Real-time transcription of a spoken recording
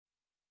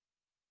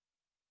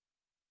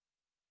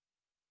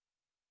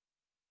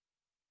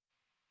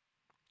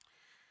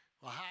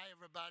Well, hi,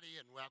 everybody,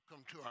 and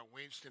welcome to our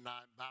Wednesday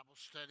night Bible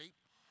study.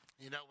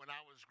 You know, when I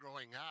was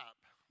growing up,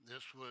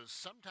 this was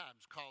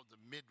sometimes called the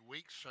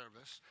midweek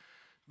service,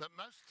 but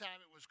most of the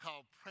time it was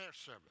called prayer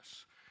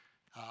service,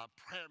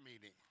 prayer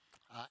meeting.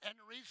 And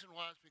the reason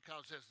was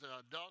because as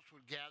the adults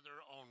would gather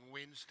on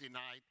Wednesday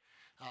night,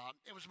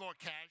 it was a more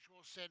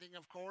casual setting,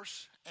 of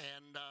course,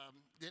 and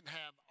didn't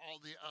have all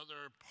the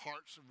other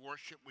parts of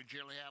worship we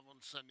generally have on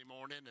Sunday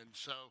morning. And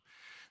so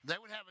they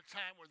would have a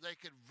time where they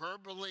could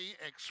verbally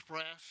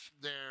express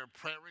their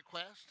prayer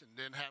requests and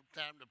then have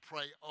time to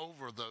pray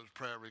over those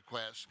prayer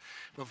requests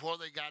before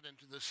they got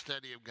into the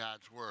study of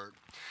God's Word.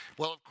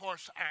 Well, of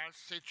course, our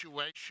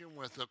situation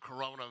with the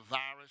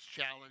coronavirus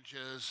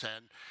challenges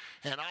and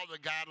all the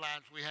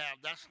guidelines we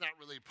have, that's not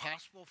really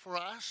possible for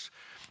us.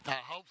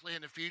 Hopefully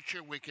in the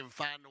future we can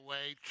find a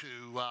way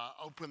to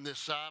open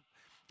this up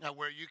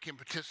where you can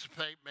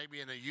participate maybe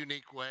in a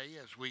unique way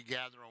as we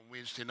gather on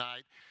Wednesday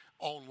night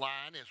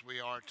online as we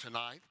are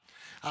tonight.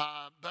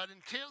 But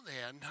until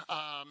then,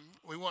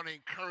 we want to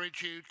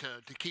encourage you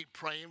to keep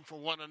praying for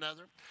one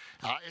another.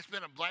 It's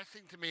been a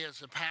blessing to me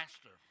as a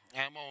pastor.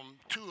 I'm on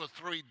 2 or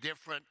 3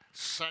 different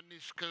Sunday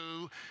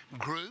school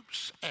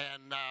groups,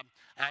 and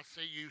I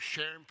see you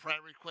sharing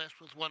prayer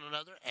requests with one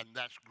another, and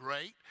that's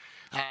great.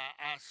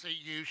 I see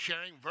you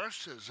sharing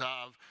verses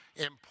of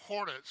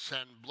importance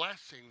and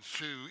blessings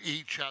to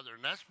each other,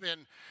 and that's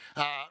been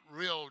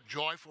real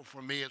joyful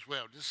for me as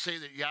well. Just see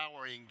that y'all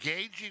are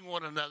engaging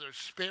one another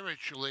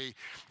spiritually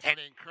and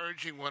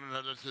encouraging one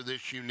another through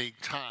this unique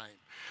time.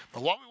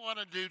 But what we want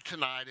to do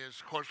tonight is,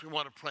 of course, we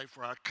want to pray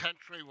for our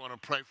country. We want to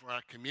pray for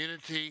our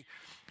community.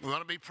 We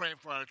want to be praying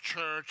for our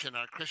church and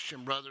our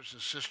Christian brothers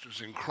and sisters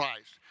in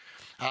Christ.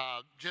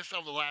 Just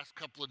over the last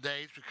couple of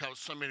days, because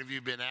so many of you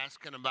have been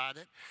asking about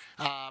it,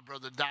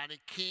 Brother Donnie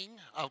King,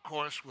 of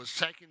course, was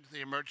taken to the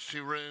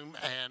emergency room,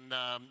 and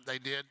they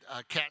did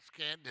a CAT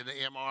scan, did an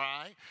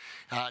MRI,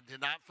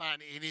 did not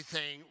find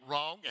anything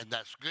wrong, and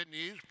that's good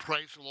news.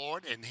 Praise the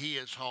Lord, and he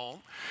is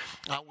home.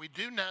 We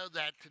do know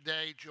that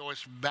today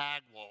Joyce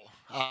Bagwell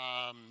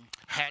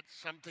had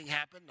something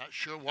happen, not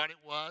sure what it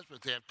was,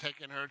 but they have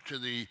taken her to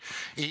the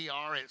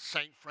ER at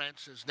St.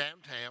 Francis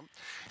downtown,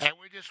 and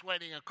we're just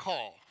waiting a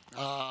call.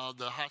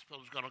 The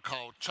hospital is going to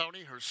call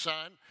Tony, her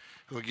son,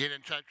 who will get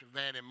in touch with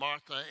Van and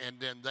Martha, and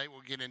then they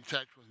will get in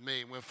touch with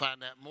me, and we'll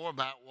find out more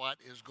about what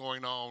is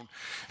going on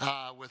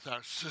with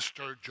our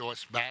sister,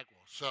 Joyce Bagwell.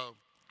 So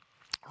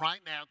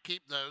right now,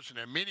 keep those, and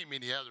there are many,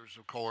 many others,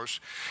 of course,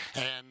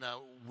 and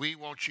we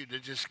want you to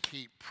just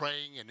keep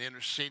praying and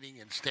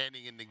interceding and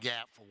standing in the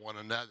gap for one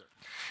another.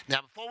 Now,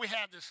 before we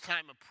have this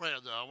time of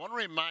prayer, though, I want to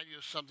remind you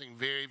of something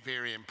very,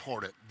 very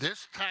important.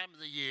 This time of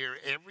the year,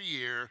 every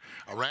year,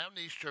 around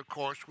Easter, of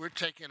course, we're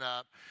taking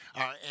up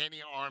our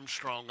Annie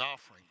Armstrong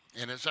offering.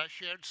 And as I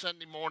shared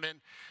Sunday morning,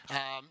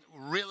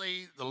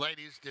 really, the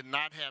ladies did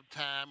not have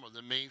time or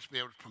the means to be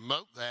able to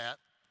promote that.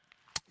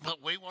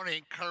 But we want to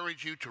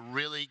encourage you to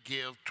really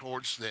give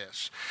towards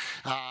this.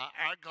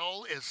 Our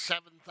goal is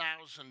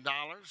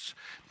 $7,000.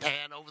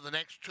 And over the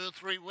next 2 or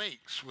 3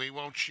 weeks, we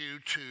want you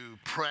to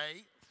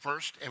pray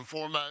first and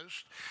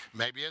foremost,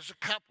 maybe as a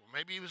couple,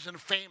 maybe even as a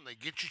family,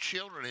 get your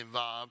children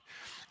involved,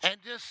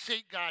 and just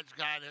seek God's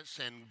guidance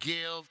and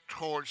give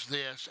towards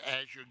this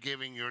as you're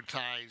giving your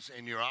tithes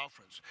and your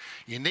offerings.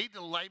 You need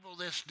to label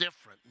this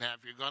different. Now,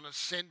 if you're going to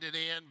send it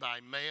in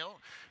by mail,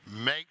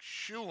 make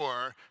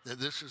sure that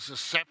this is a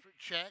separate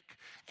check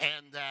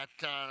and that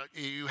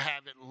you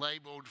have it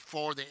labeled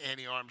for the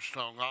Annie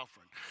Armstrong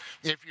offering.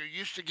 If you're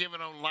used to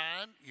giving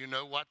online, you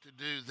know what to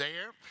do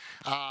there.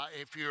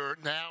 If you're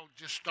now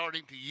just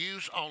starting to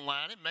use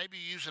online, and maybe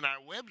using our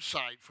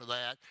website for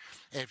that,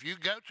 if you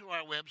go to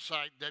our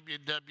website,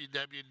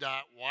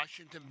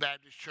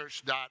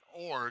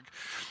 www.washingtonbaptistchurch.org,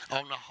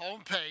 on the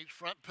home page,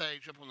 front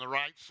page, up on the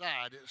right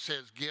side, it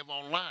says Give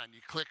Online.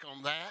 You click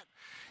on that,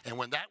 and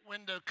when that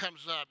window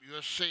comes up,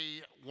 you'll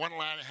see one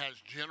line that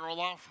has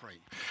General Offering.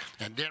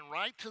 And then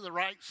right to the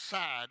right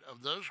side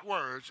of those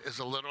words is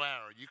a little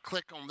arrow. You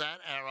click on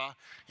that arrow,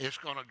 it's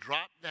going to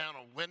drop down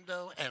a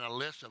window and a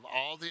list of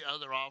all the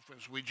other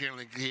offerings we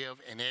generally give,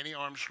 and Annie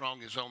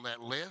Armstrong is on that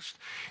list,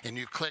 and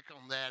you click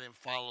on that and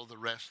follow the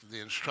rest of the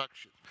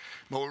instructions.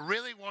 But we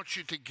really want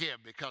you to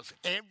give, because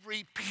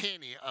every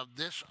penny of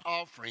this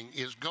offering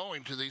is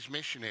going to these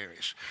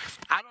missionaries.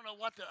 I don't know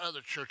what the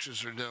other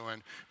churches are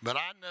doing, but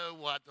I know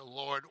what the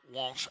Lord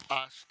wants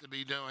us to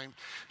be doing.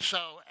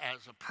 So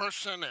as a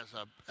person, as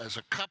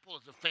a couple,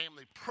 as a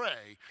family,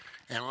 pray,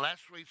 and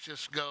let's reach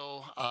this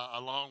goal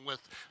along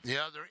with the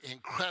other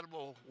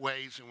incredible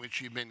ways in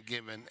which you've been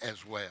given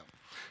as well.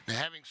 Now,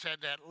 having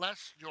said that,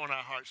 let's join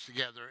our hearts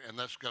together and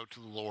let's go to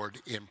the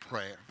Lord in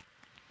prayer.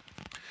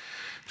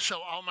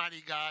 So,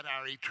 Almighty God,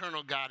 our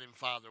eternal God and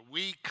Father,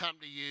 we come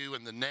to you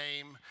in the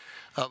name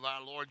of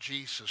our Lord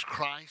Jesus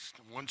Christ,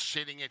 one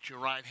sitting at your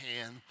right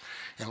hand.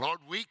 And Lord,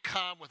 we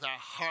come with our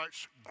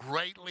hearts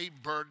greatly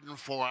burdened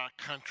for our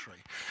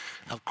country.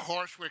 Of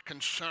course, we're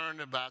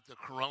concerned about the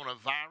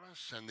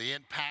coronavirus and the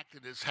impact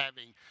it is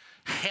having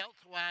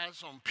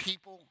health-wise on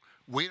people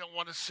We don't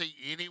want to see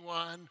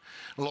anyone,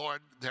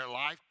 Lord, their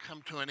life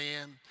come to an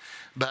end.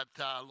 But,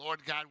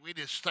 Lord God, we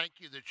just thank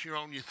you that you're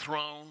on your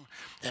throne.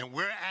 And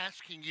we're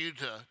asking you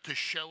to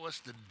show us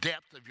the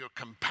depth of your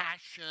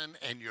compassion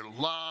and your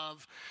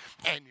love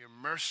and your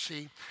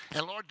mercy.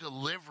 And, Lord,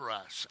 deliver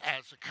us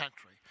as a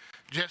country.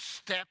 Just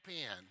step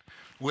in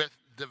with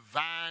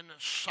divine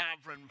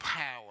sovereign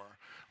power,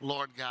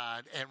 Lord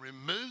God, and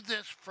remove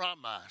this from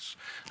us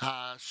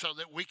so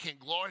that we can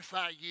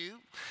glorify you,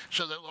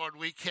 so that, Lord,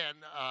 we can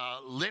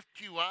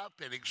lift you up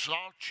and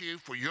exalt you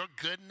for your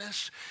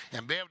goodness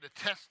and be able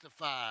to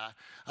testify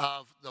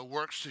of the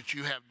works that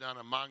you have done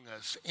among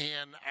us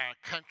in our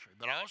country,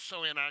 but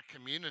also in our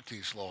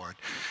communities, Lord.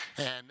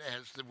 And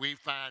as we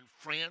find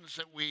friends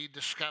that we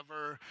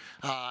discover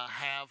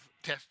have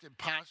tested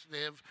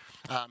positive.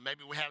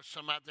 Maybe we have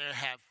some out there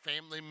have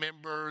family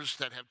members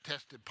that have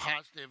tested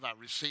positive. I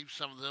received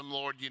some of them,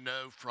 Lord,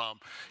 from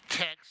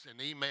texts and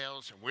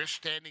emails, and we're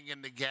standing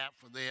in the gap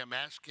for them,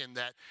 asking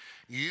that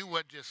you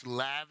would just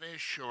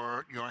lavish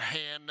your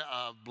hand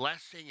of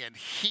blessing and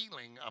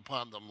healing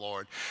upon them,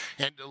 Lord,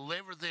 and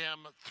deliver them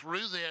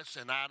through this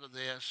and out of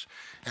this.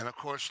 And of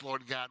course,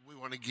 Lord God, we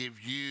want to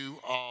give you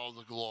all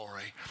the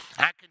glory.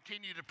 I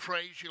continue to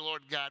praise you,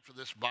 Lord God, for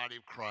this body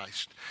of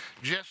Christ,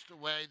 just the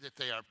way that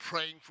they are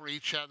praying for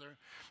each other,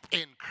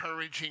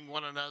 encouraging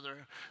one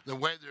another, the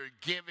way they're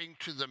giving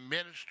to the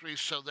ministry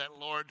so that,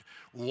 Lord,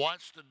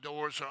 once the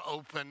doors are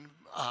open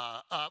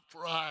up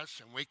for us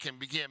and we can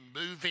begin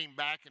moving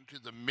back into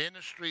the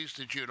ministries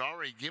that you had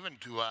already given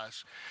to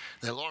us,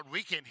 that, Lord,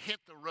 we can hit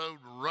the road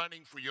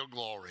running for your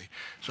glory.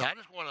 So I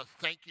just want to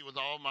thank you with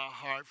all my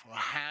heart for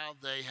how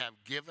they have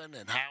given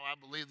and how I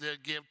believe they'll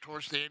give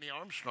towards the Annie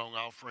Armstrong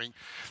offering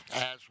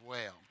as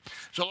well.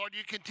 So, Lord,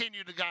 you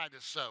continue to guide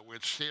us so. We're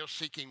still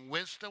seeking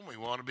wisdom. We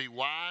want to be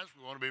wise.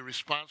 We want to be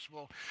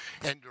responsible,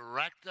 and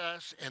direct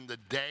us in the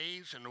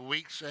days and the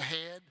weeks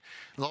ahead.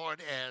 Lord,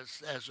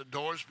 as the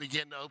doors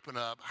begin to open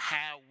up,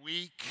 how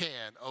we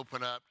can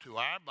open up to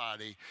our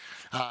body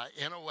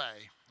in a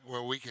way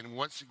where we can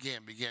once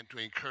again begin to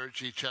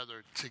encourage each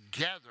other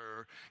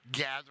together,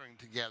 gathering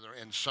together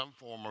in some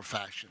form or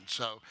fashion.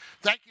 So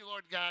thank you,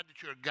 Lord God,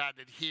 that you're a God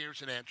that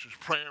hears and answers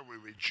prayer. We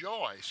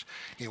rejoice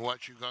in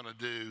what you're going to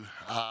do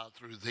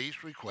through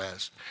these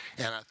requests.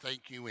 And I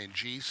thank you in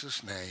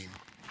Jesus' name.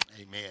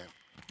 Amen.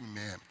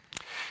 Amen.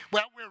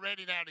 Well, we're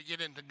ready now to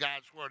get into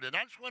God's Word. And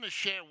I just want to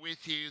share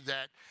with you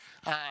that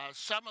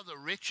some of the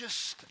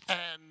richest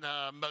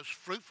and most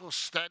fruitful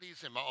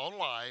studies in my own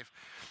life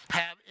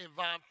have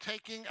involved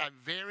taking a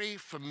very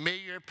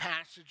familiar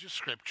passage of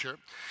Scripture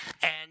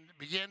and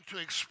begin to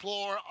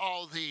explore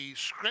all the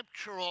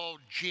scriptural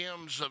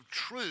gems of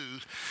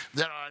truth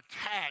that are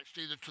attached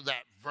either to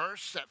that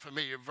verse, that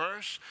familiar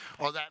verse,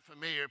 or that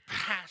familiar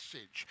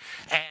passage,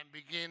 and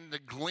begin to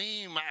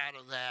glean out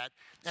of that.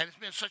 And it's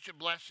been such a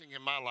blessing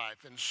in my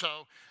life. And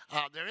so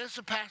there is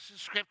a passage of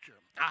Scripture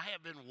I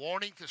have been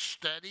wanting to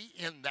study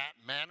in that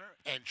manner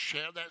and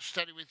share that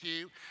study with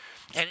you.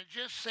 And it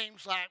just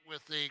seems like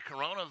with the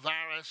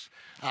coronavirus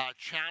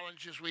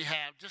challenges we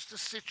have, just the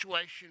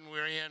situation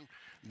we're in,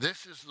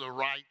 this is the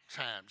right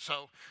time.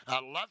 So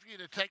I'd love you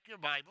to take your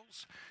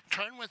Bibles,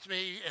 turn with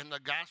me in the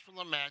Gospel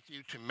of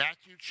Matthew to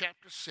Matthew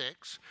chapter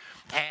 6,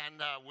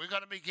 and we're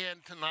going to begin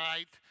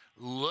tonight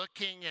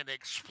looking and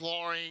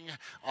exploring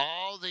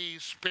all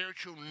these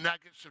spiritual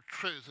nuggets of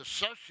truth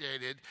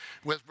associated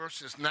with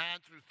verses 9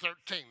 through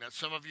 13. Now,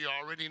 some of you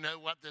already know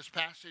what this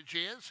passage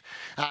is.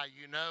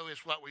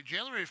 It's what we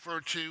generally refer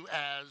to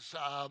as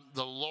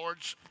the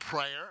Lord's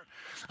Prayer,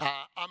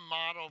 a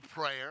model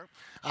prayer.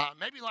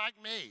 Maybe like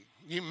me,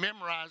 you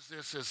memorized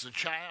this as a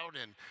child,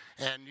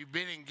 and you've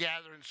been in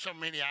gatherings, so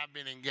many I've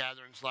been in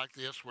gatherings like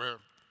this where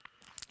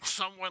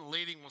someone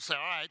leading will say,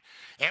 all right,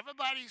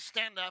 everybody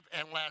stand up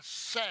and let's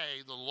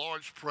say the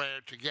Lord's Prayer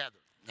together.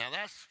 Now,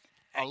 that's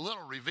a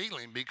little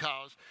revealing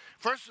because,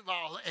 first of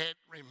all, it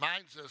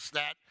reminds us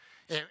that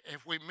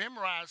if we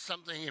memorize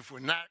something, if we're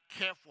not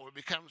careful, it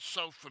becomes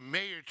so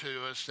familiar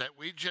to us that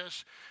we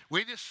just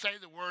say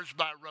the words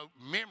by rote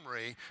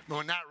memory, but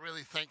we're not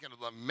really thinking of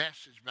the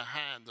message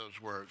behind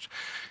those words.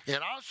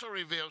 It also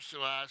reveals to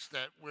us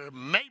that we're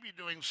maybe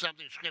doing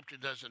something Scripture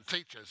doesn't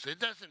teach us. It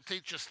doesn't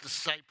teach us to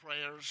say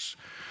prayers.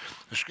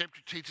 The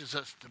Scripture teaches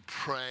us to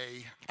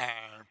pray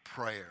our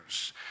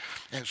prayers.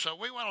 And so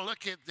we want to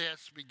look at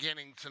this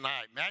beginning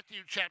tonight. Matthew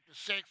chapter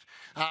 6,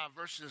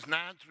 verses 9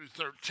 through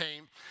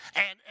 13.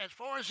 And as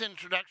far as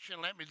introduction,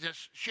 let me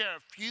just share a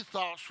few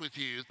thoughts with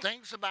you.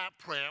 Things about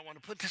prayer. I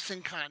want to put this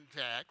in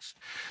context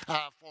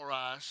for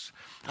us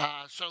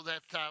so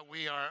that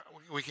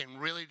we can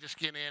really just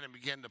get in and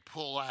begin to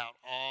pull out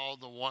all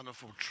the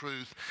wonderful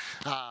truth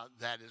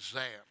that is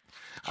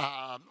there.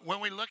 When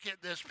we look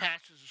at this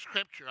passage of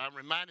Scripture, I'm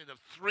reminded of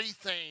three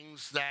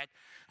things that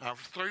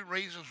three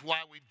reasons why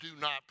we do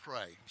not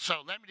pray.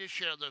 So let me just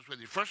share those with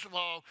you. First of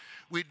all,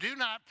 we do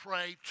not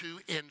pray to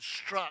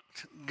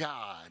instruct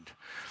God.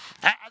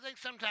 I think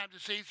sometimes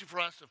it's easy for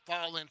us to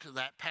fall into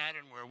that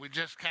pattern where we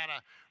just kind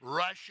of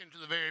rush into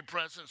the very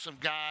presence of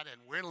God and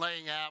we're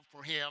laying out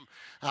for him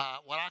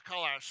what I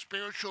call our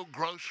spiritual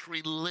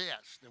grocery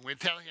list. And we're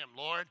telling him,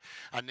 Lord,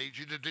 I need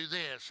you to do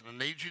this,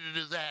 and I need you to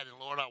do that, and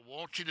Lord, I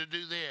want you to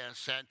do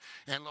this,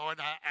 and Lord,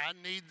 I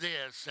need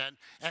this.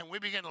 And we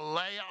begin to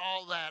lay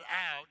all that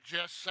out,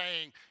 just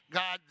saying,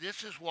 God,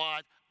 this is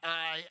what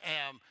I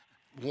am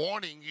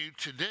wanting you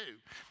to do.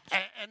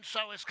 And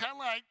so it's kind of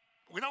like,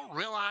 we don't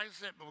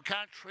realize it, but we're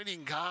kind of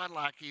treating God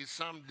like he's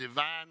some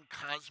divine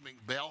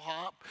cosmic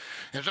bellhop.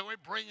 And so we're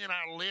bringing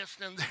our list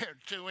in there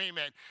to him,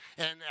 and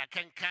I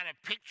can kind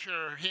of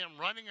picture him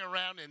running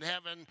around in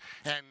heaven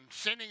and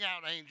sending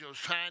out angels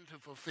trying to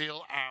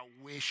fulfill our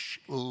wish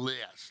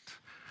list.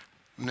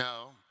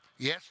 No.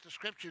 Yes, the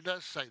scripture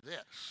does say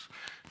this.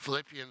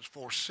 Philippians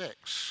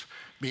 4:6.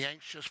 Be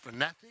anxious for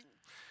nothing,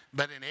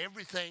 but in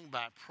everything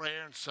by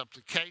prayer and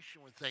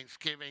supplication with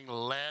thanksgiving,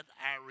 let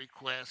our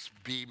requests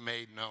be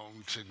made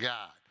known to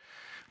God.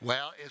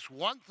 Well, it's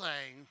one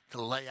thing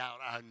to lay out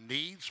our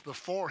needs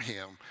before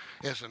him.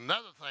 It's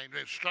another thing to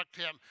instruct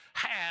him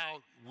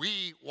how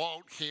we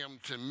want him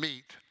to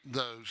meet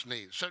those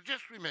needs. So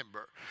just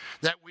remember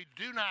that we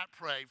do not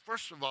pray,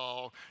 first of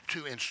all,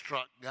 to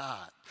instruct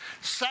God.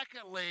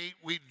 Secondly,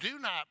 we do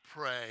not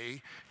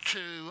pray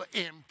to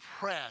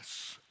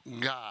impress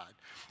God.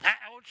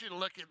 I want you to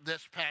look at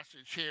this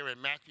passage here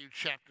in Matthew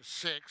chapter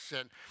 6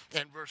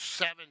 and verse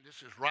 7.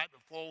 This is right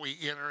before we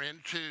enter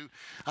into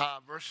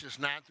verses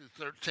 9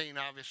 through 13,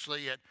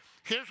 obviously. And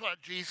here's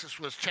what Jesus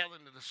was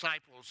telling the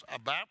disciples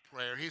about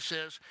prayer. He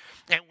says,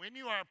 and when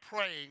you are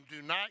praying,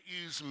 do not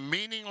use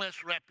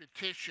meaningless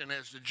repetition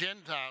as the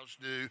Gentiles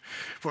do,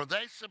 for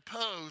they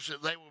suppose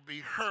that they will be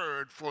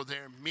heard for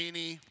their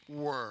many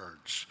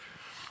words.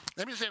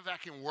 Let me see if I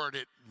can word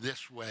it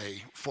this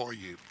way for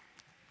you.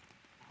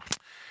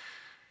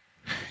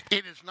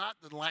 It is not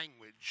the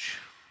language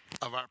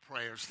of our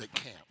prayers that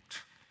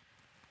count.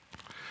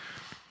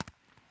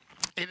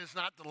 It is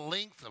not the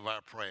length of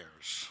our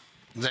prayers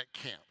that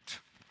count.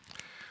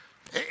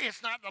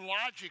 It's not the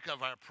logic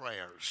of our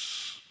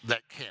prayers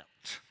that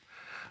count.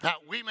 Now,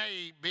 we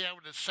may be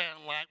able to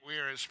sound like we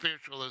are as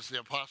spiritual as the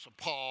Apostle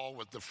Paul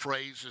with the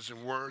phrases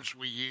and words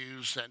we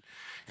use,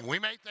 and we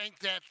may think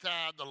that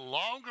the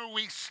longer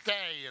we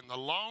stay and the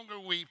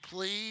longer we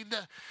plead,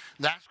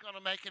 that's going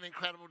to make an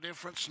incredible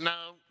difference.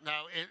 No,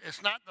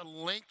 it's not the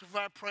length of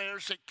our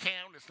prayers that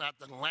count. It's not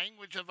the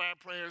language of our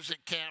prayers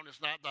that count.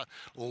 It's not the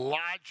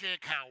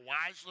logic, how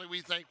wisely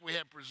we think we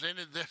have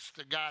presented this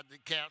to God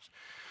that counts.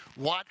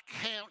 What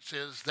counts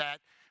is that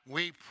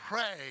we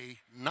pray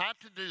not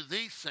to do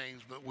these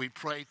things, but we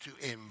pray to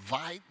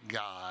invite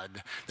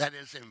God. That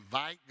is,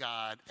 invite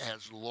God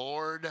as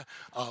Lord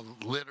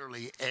of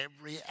literally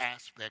every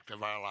aspect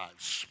of our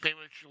lives.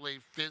 Spiritually,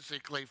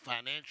 physically,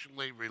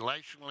 financially,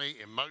 relationally,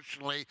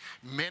 emotionally,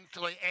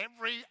 mentally,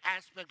 every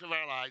aspect of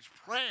our lives.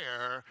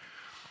 Prayer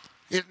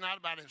is not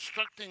about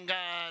instructing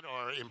God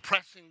or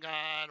impressing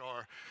God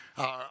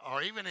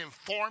or even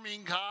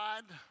informing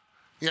God.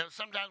 You know,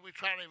 sometimes we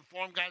try to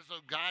inform God as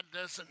though God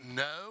doesn't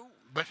know,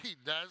 but he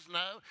does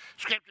know.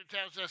 Scripture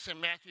tells us in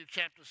Matthew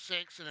chapter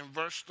 6 and in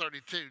verse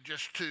 32,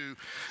 just to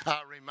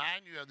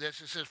remind you of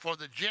this, it says, for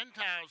the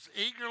Gentiles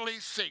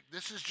eagerly seek,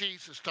 this is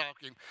Jesus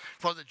talking,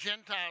 for the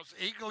Gentiles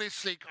eagerly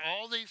seek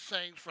all these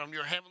things from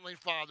your heavenly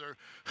Father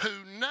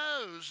who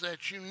knows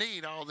that you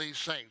need all these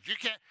things. You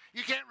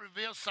can't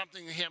reveal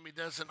something to him he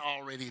doesn't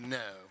already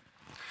know.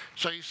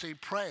 So you see,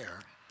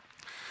 prayer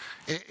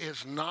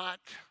is not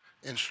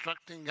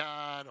instructing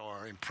God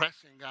or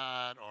impressing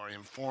God or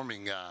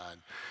informing God,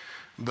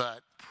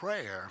 but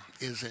prayer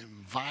is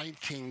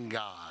inviting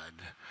God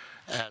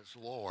as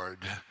Lord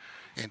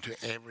into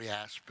every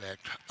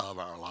aspect of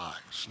our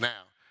lives.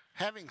 Now,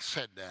 having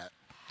said that,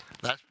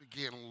 let's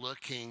begin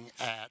looking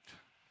at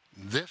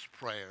this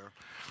prayer,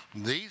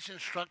 these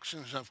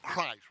instructions of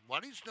Christ.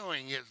 What he's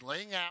doing is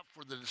laying out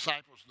for the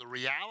disciples the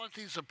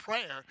realities of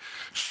prayer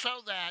so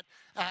that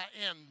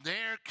in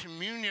their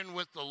communion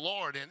with the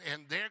Lord and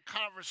in their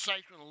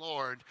conversation with the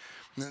Lord,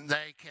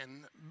 they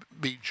can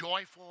be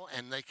joyful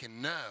and they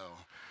can know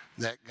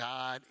that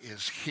God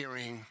is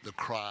hearing the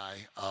cry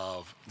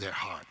of their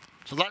heart.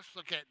 So let's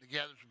look at it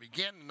together to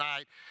begin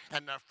tonight.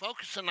 And our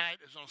focus tonight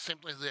is on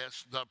simply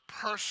this, the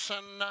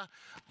person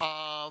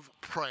of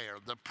prayer.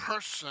 The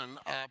person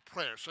of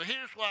prayer. So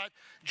here's what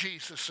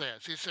Jesus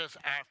says. He says,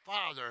 our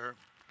Father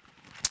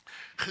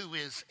who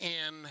is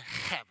in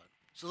heaven.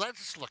 So let's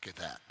just look at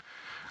that.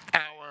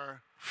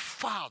 Our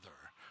Father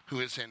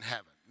who is in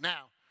heaven.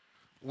 Now,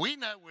 we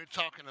know we're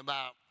talking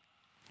about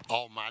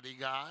Almighty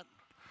God.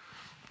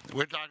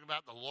 We're talking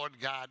about the Lord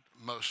God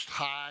Most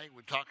High.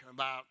 We're talking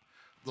about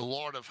the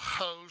Lord of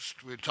hosts.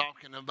 We're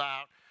talking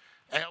about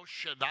El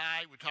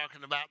Shaddai. We're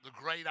talking about the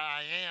great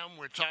I am.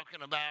 We're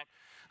talking about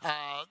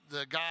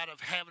the God of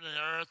heaven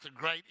and earth, the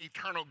great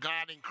eternal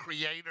God and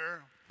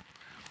creator.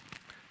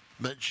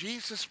 But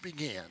Jesus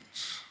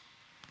begins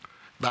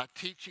by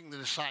teaching the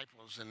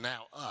disciples and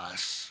now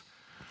us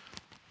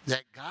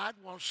that God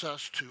wants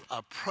us to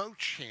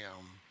approach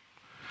him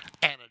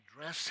and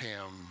address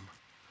him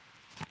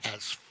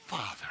as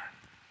Father.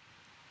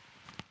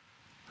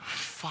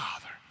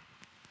 Father.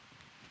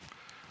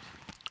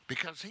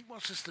 Because he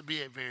wants us to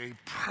be a very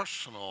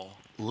personal,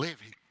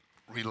 living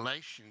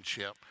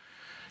relationship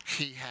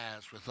he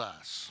has with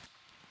us.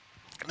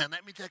 Now,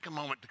 let me take a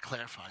moment to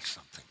clarify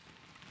something.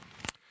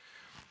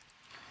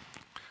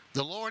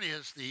 The Lord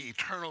is the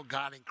eternal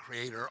God and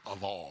creator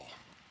of all.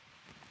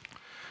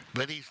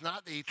 But he's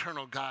not the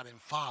eternal God and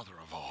Father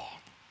of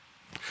all.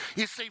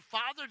 You see,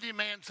 Father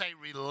demands a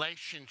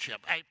relationship,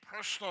 a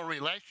personal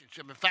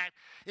relationship. In fact,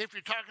 if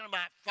you're talking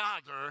about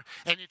Father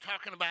and you're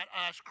talking about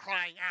us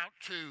crying out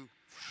to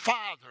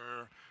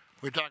Father,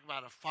 we're talking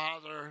about a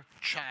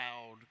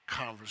father-child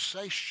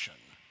conversation.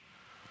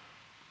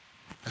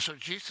 And so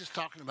Jesus is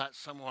talking about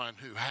someone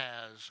who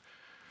has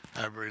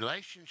a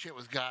relationship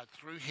with God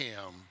through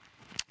him,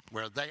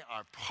 where they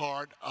are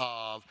part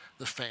of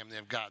the family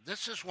of God.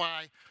 This is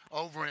why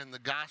over in the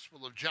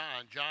Gospel of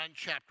John, John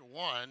chapter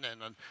 1,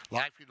 and I'd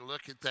like you to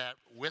look at that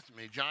with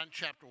me, John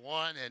chapter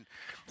 1 and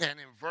in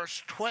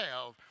verse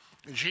 12,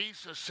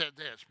 Jesus said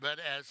this, "But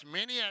as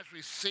many as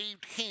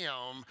received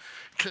him,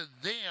 to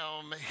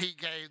them he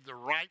gave the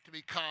right to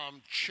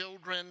become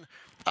children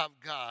of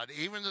God,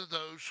 even to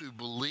those who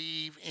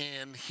believe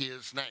in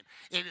his name."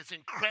 It is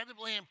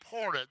incredibly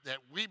important that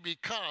we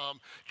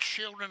become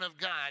children of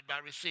God by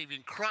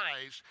receiving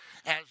Christ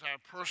as our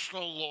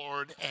personal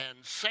Lord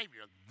and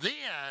Savior.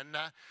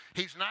 Then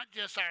he's not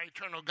just our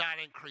eternal God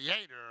and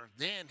Creator,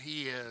 then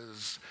he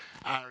is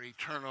our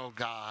eternal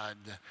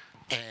God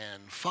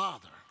and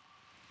Father.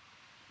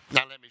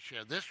 Now let me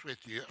share this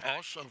with you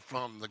also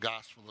from the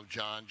Gospel of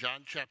John,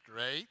 John chapter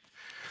 8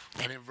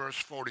 and in verse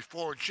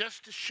 44,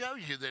 just to show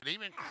you that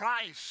even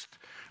Christ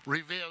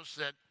reveals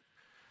that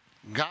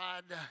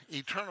God,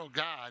 eternal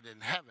God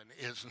in heaven,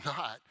 is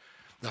not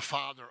the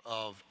Father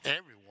of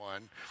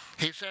everyone.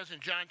 He says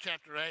in John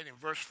chapter 8 and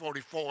verse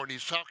 44, and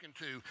he's talking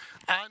to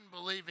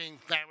unbelieving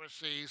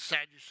Pharisees,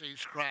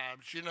 Sadducees,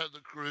 scribes, you know, the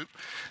group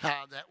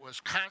that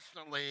was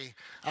constantly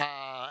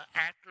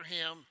after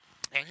him.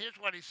 And here's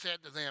what he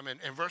said to them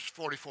in verse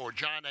 44,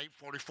 John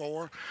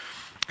 8:44.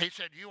 He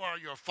said, "You are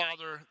your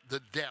father,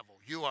 the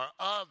devil. You are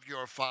of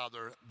your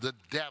father, the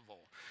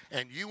devil.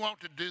 And you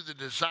want to do the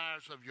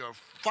desires of your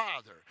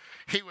father.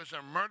 He was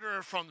a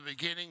murderer from the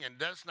beginning and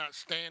does not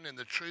stand in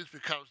the truth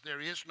because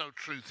there is no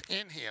truth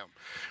in him.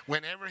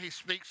 Whenever he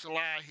speaks a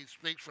lie, he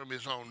speaks from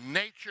his own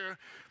nature,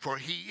 for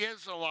he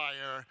is a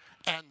liar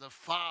and the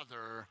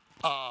father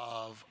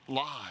of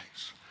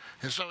lies."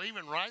 And so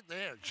even right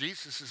there,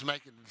 Jesus is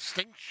making a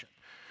distinction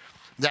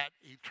that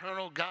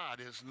eternal God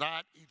is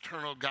not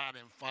eternal God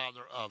and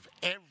Father of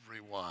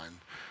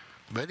everyone,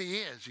 but he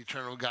is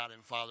eternal God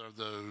and Father of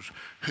those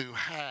who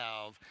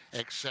have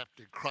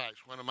accepted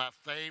Christ. One of my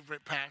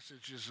favorite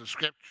passages of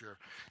Scripture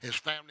is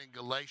found in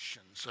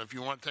Galatians. So if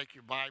you want to take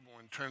your Bible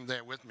and turn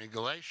there with me,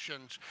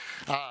 Galatians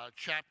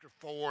chapter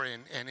 4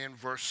 and in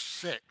verse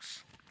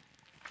 6.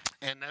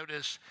 And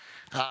notice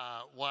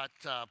what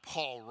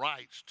Paul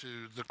writes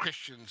to the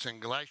Christians in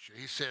Galatia.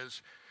 He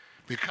says,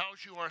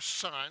 "Because you are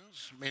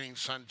sons," meaning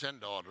sons and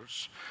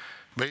daughters,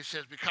 but he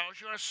says, "Because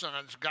you are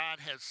sons,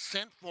 God has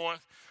sent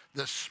forth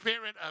the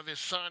Spirit of his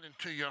Son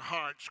into your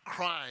hearts,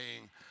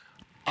 crying,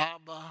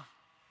 Abba,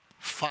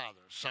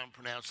 Father." Some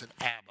pronounce it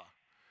Abba.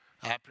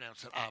 I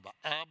pronounce it Abba.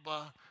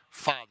 Abba,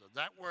 Father.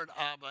 That word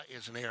Abba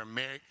is an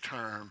Aramaic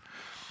term.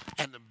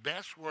 And the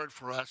best word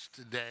for us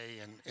today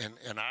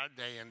in our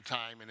day and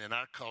time and in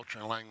our culture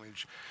and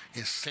language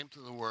is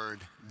simply the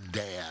word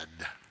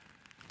dad.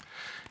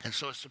 And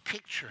so it's a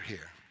picture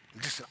here,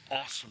 just an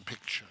awesome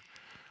picture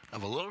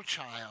of a little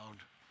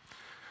child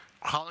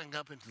crawling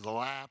up into the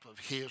lap of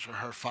his or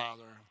her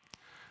father,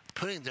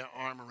 putting their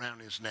arm around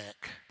his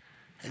neck,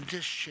 and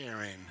just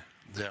sharing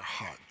their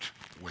heart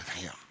with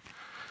him.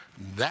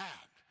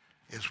 That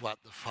is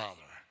what the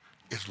Father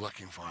is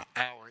looking for,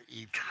 our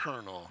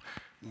eternal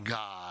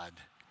God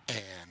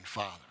and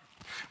Father.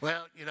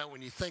 Well, you know,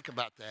 when you think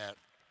about that,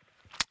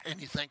 and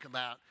you think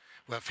about,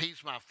 well, if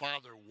he's my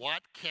Father,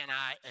 what can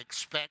I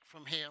expect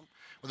from him?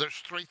 Well, there's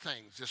three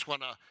things. Just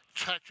want to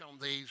touch on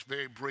these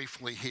very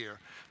briefly here.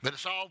 But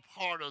it's all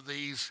part of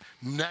these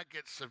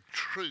nuggets of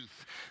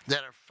truth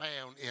that are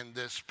found in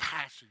this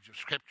passage of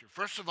Scripture.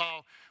 First of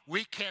all,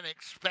 we can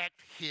expect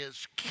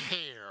his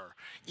care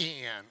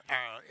in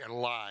our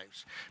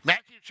lives.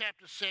 Matthew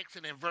chapter 6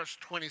 and in verse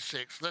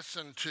 26,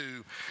 listen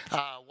to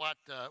what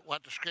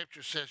the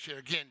Scripture says here.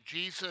 Again,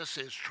 Jesus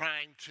is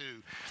trying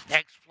to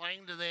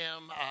explain to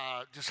them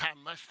just how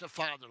much the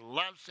Father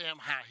loves them,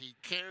 how he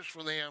cares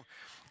for them.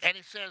 And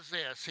he says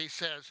this, he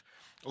says,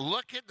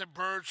 "Look at the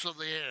birds of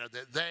the air,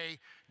 that they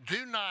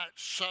do not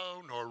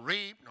sow nor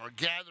reap nor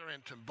gather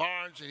into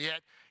barns, and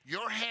yet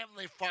your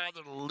heavenly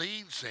Father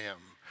leads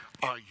them.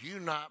 Are you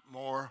not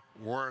more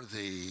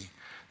worthy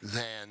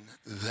than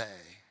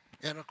they?"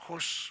 And of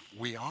course,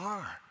 we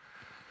are.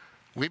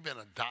 We've been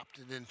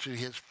adopted into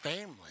his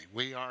family.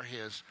 We are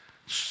his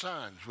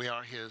sons. We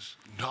are his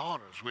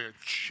daughters. We are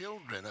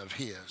children of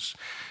his.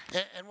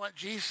 And what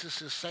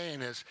Jesus is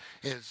saying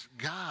is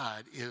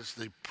God is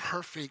the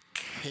perfect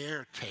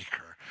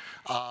caretaker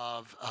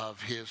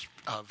of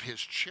his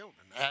children.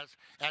 As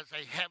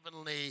a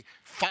heavenly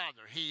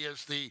father, he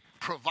is the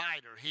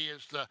provider. He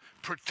is the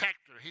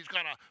protector. He's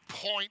going to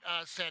point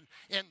us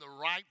in the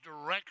right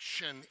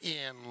direction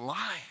in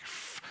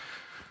life.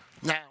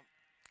 Now,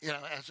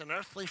 as an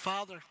earthly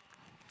father,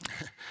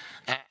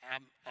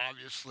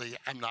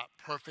 I'm not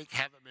perfect,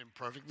 haven't been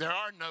perfect. There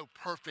are no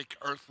perfect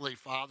earthly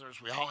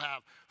fathers. We all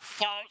have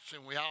faults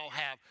and we all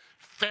have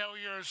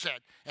failures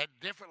at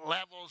different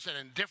levels and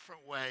in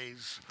different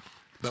ways.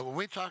 But when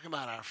we talk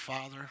about our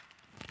Father,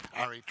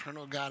 our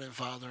eternal God and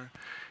Father,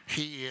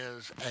 he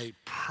is a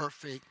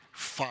perfect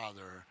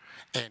father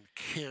and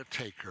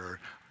caretaker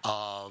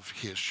of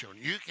his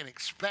children. You can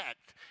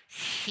expect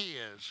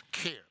his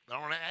care. But I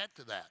want to add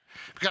to that,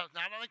 because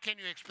not only can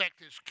you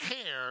expect his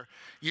care,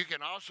 you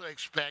can also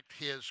expect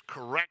his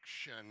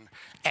correction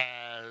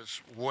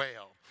as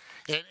well.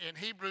 In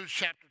Hebrews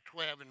chapter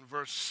 12 and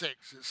verse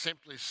 6, it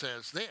simply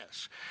says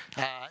this,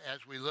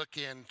 as we look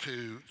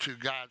into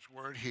God's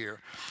word here.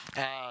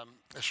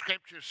 The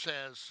scripture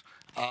says,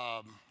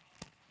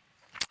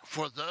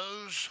 for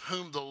those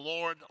whom the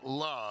Lord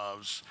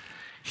loves,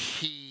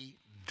 he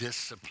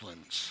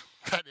disciplines.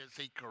 That is,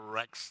 he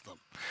corrects them.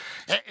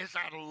 It's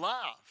out of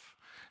love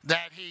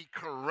that he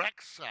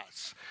corrects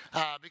us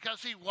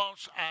because he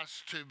wants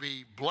us to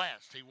be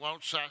blessed. He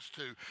wants us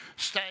to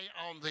stay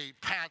on the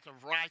path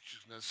of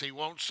righteousness. He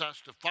wants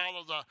us to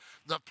follow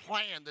the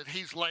plan that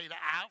he's laid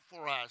out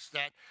for us,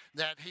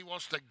 that he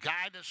wants to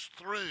guide us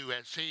through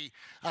as he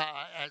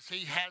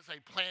has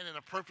a plan and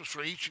a purpose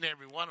for each and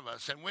every one of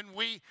us. And when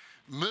we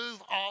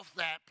move off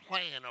that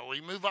plan, or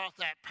we move off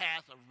that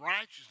path of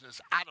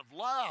righteousness out of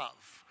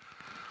love,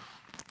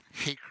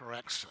 he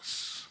corrects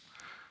us.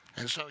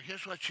 And so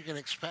here's what you can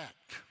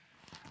expect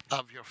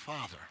of your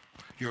Father,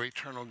 your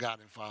eternal God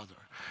and Father.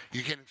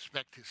 You can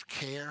expect his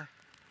care,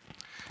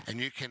 and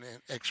you can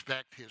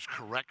expect his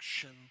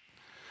correction,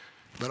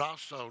 but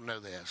also know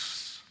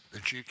this,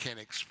 that you can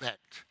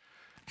expect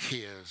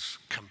his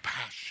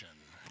compassion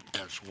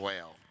as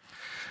well.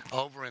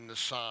 Over in the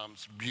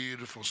Psalms,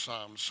 beautiful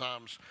Psalms,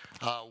 Psalms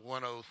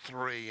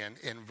 103 and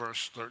in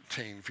verse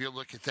 13. If you'll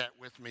look at that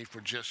with me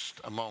for just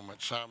a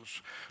moment.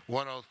 Psalms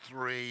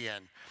 103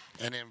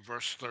 and in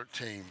verse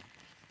 13.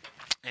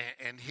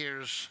 And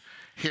here's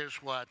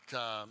what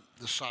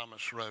the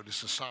psalmist wrote.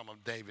 It's a Psalm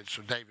of David,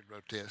 so David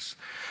wrote this.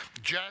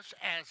 Just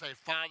as a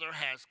father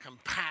has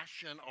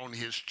compassion on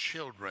his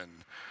children,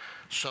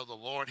 so the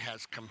Lord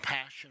has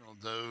compassion on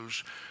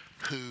those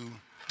who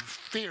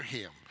fear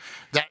him.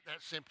 That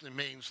simply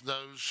means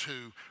those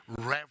who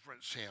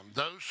reverence him,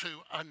 those who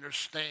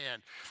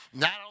understand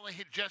not only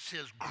just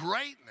his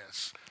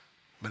greatness,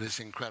 but his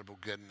incredible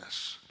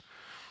goodness.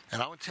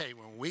 And I want to tell you,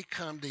 when we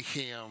come to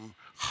him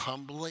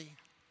humbly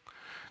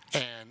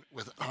and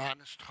with an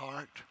honest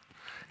heart,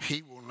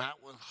 he will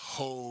not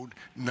withhold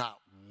not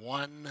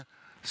one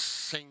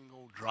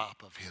single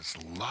drop of his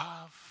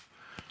love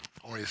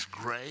or his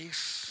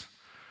grace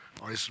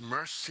or his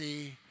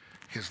mercy,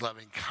 his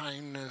loving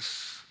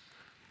kindness,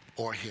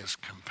 or his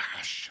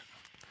compassion.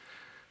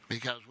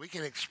 Because we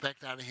can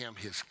expect out of him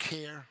his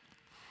care,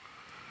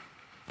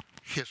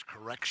 his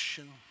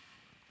correction,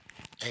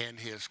 and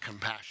his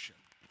compassion.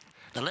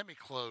 Now let me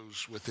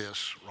close with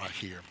this right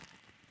here.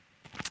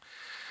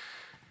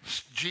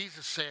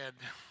 Jesus said,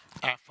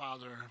 our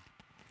Father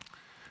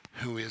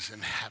who is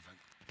in heaven.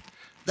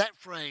 That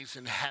phrase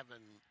in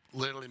heaven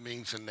literally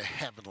means in the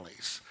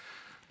heavenlies.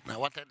 Now,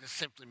 what that just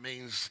simply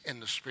means in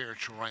the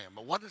spiritual realm.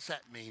 But what does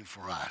that mean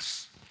for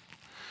us?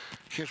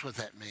 Here's what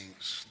that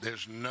means.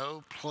 There's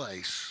no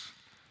place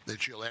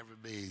that you'll ever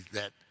be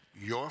that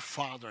your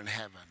Father in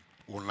heaven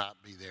will not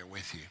be there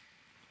with you.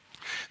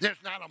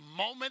 There's not a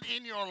moment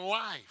in your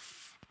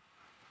life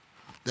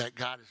that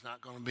God is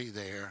not going to be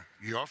there,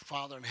 your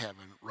Father in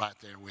heaven, right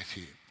there with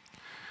you.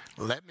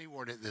 Let me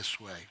word it this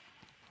way.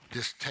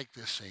 Just take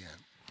this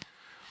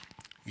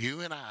in.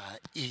 You and I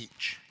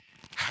each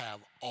have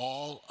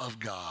all of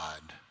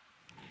God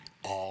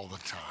all the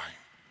time.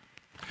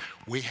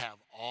 We have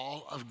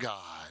all of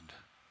God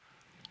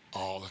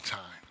all the time.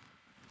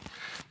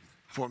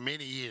 For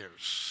many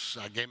years,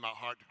 I gave my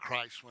heart to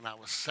Christ when I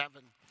was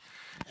 7,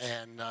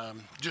 and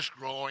just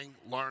growing,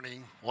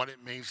 learning what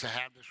it means to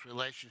have this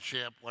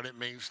relationship, what it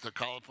means to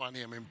call upon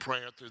him in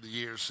prayer through the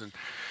years. And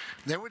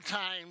there were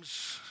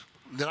times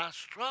that I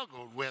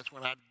struggled with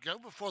when I'd go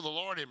before the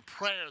Lord in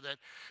prayer, that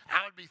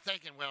I would be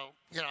thinking, well,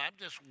 I'm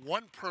just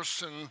one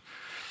person,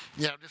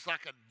 just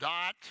like a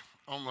dot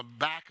on the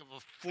back of a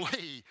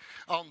flea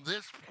on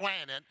this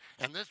planet,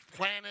 and this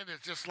planet is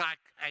just like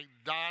a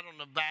dot on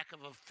the back of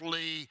a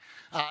flea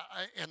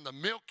in the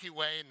Milky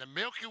Way, and the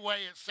Milky Way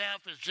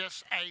itself is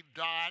just a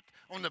dot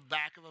on the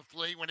back of a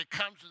flea when it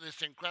comes to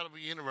this incredible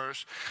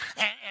universe.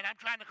 And I'm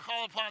trying to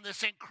call upon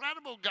this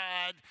incredible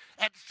God.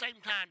 At the same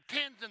time,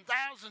 tens and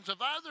thousands of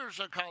others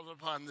are called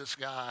upon this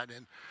God.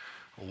 And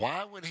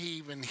why would he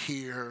even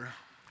hear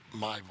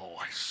my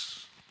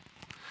voice.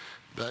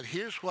 But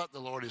here's what the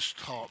Lord has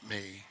taught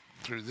me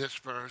through this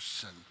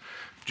verse and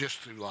just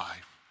through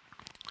life.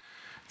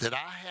 That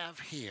I have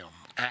him.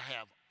 I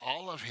have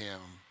all of him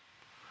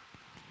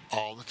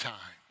all the time.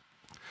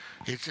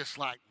 It's just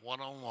like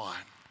one-on-one.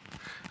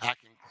 I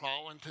can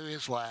crawl into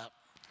his lap,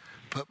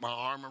 put my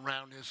arm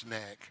around his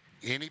neck,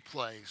 any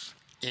place,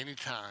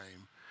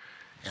 anytime,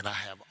 and I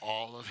have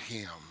all of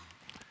him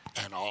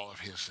and all of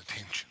his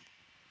attention.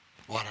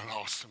 What an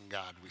awesome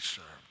God we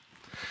serve.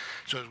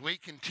 So as we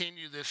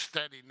continue this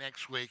study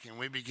next week and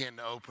we begin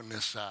to open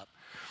this up,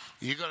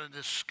 you're going to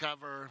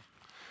discover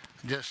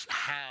just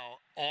how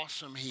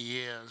awesome he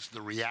is,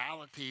 the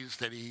realities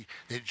that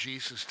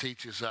Jesus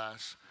teaches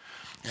us.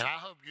 And I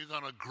hope you're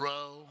going to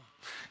grow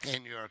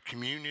in your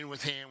communion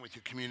with him, with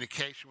your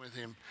communication with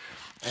him,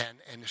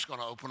 and it's going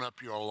to open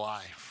up your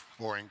life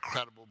for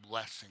incredible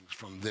blessings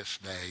from this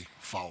day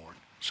forward.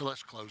 So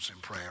let's close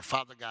in prayer.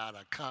 Father God,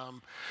 I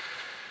come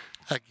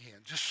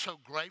again, just so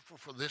grateful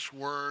for this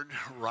word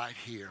right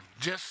here.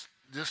 Just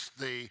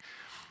the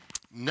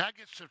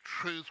nuggets of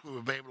truth we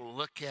will be able to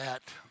look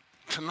at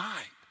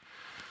tonight.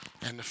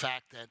 And the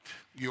fact that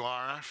you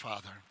are our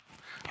Father,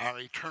 our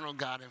eternal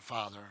God and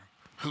Father,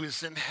 who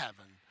is in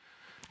heaven,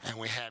 and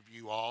we have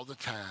you all the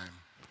time,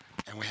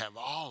 and we have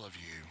all of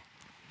you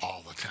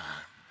all the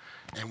time.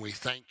 And we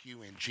thank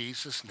you in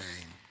Jesus'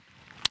 name.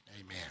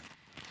 Amen.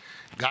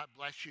 God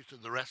bless you through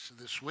the rest of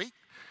this week,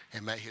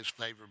 and may his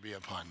favor be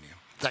upon you.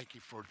 Thank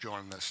you for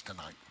joining us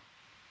tonight.